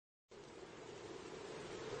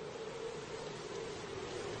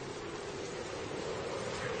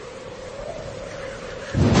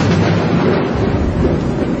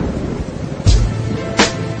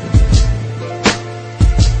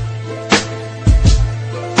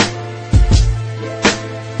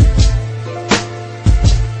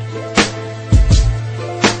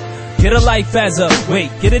Get a life as a,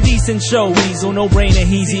 get a decent show, weasel. No brainer,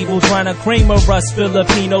 he's evil, trying to Kramer us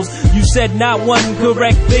Filipinos. You said not one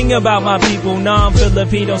correct thing about my people.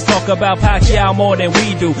 Non-Filipinos talk about Pacquiao more than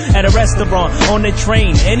we do. At a restaurant, on the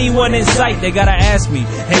train, anyone in sight, they gotta ask me,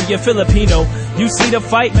 hey, you're Filipino, you see the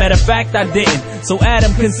fight? Matter of fact, I didn't. So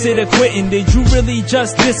Adam, consider quitting. Did you really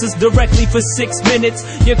just diss us directly for 6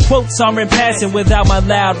 minutes? Your quotes are in passing without my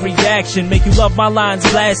loud reaction. Make you love my lines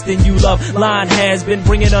blasting. You love line has been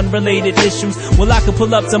bringing unrelated issues. Well, I could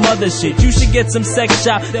pull up some other shit. You should get some sex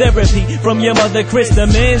shop therapy from your mother, Chris. The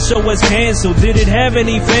man show was canceled. Did it have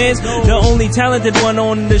any fans? The only talented one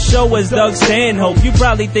on the show was Doug Stanhope. You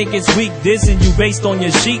probably think it's weak dissing you based on your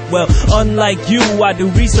sheet. Well, unlike you, I do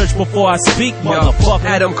research before I speak, motherfucker.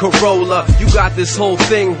 Adam Carolla, you got this whole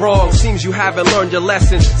thing wrong. Seems you haven't learned your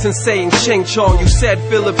lesson since saying Ching Chong. You said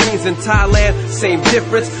Philippines and Thailand, same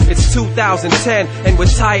difference. It's 2010 and we're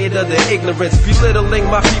tired of the ignorance, belittling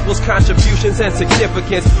my people's contributions and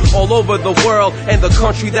significance all over the world and the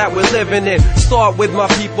country that we're living in. Start with my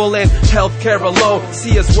people in healthcare alone.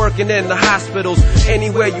 See us working in the hospitals,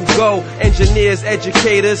 anywhere you go. Engineers,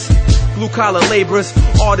 educators, blue-collar laborers,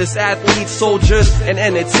 artists, athletes, soldiers, and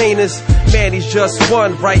entertainers. Manny's just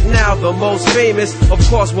one, right now the most famous. Of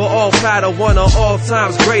course, we're all proud of one of all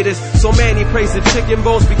time's greatest. So Manny prays the chicken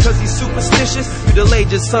bowls because he's superstitious. You delayed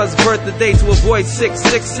your son's birthday to avoid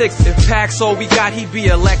 666. If Pac's all we got, he'd be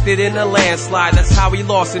elected in a landslide. That's how he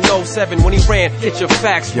lost in 07 when he ran. Get your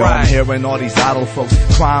facts right. I'm hearing all these idle folks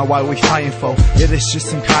crying while we fighting for. It is just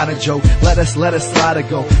some kind of joke. Let us slide it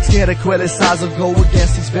go. Scared to criticize or go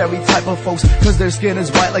against these very type of folks, cause their skin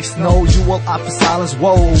is white like snow. You will opt for silence,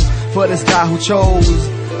 whoa, for this guy who chose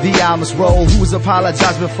the honest role, who's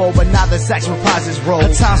apologized before, but now the sex reprised his role.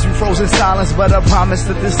 At times we froze in silence, but I promise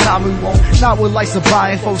that this time we won't. Not with lights of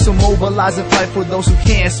buying folks to mobilize and fight for those who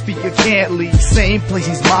can't speak or can't leave. Same place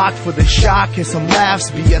he's mocked for the shock and some laughs.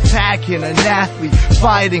 Be attacking an athlete,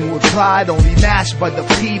 fighting with pride, only matched by the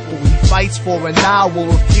people he fights for, and I will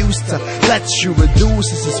refuse to let you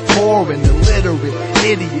reduce us as poor and illiterate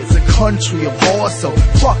idiots, a country of horse. So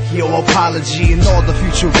fuck your apology and all the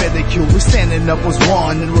future ridicule. We're standing up as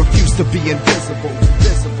one and refuse to be invisible.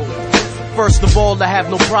 First of all, I have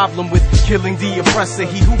no problem with killing the oppressor,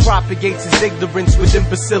 he who propagates his ignorance with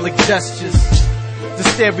imbecilic gestures. The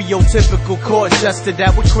stereotypical court jester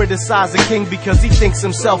that would criticize a king because he thinks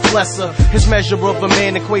himself lesser. His measure of a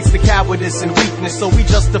man equates to cowardice and weakness, so he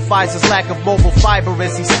justifies his lack of moral fiber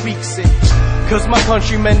as he speaks it. Cause my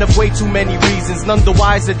countrymen have way too many reasons, none the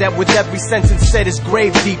wiser that with every sentence said his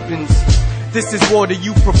grave deepens. This is war that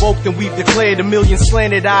you provoked and we've declared. 1 million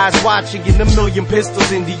slanted eyes watching and 1 million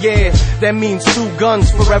pistols in the air. That means 2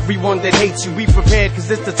 guns for everyone that hates you. Be prepared,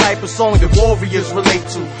 cause it's the type of song that warriors relate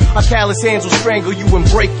to. Our callous hands will strangle you and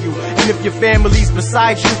break you. And if your family's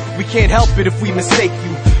beside you, we can't help it if we mistake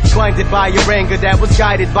you. Blinded by your anger that was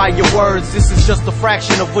guided by your words. This is just a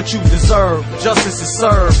fraction of what you deserve. Justice is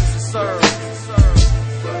served.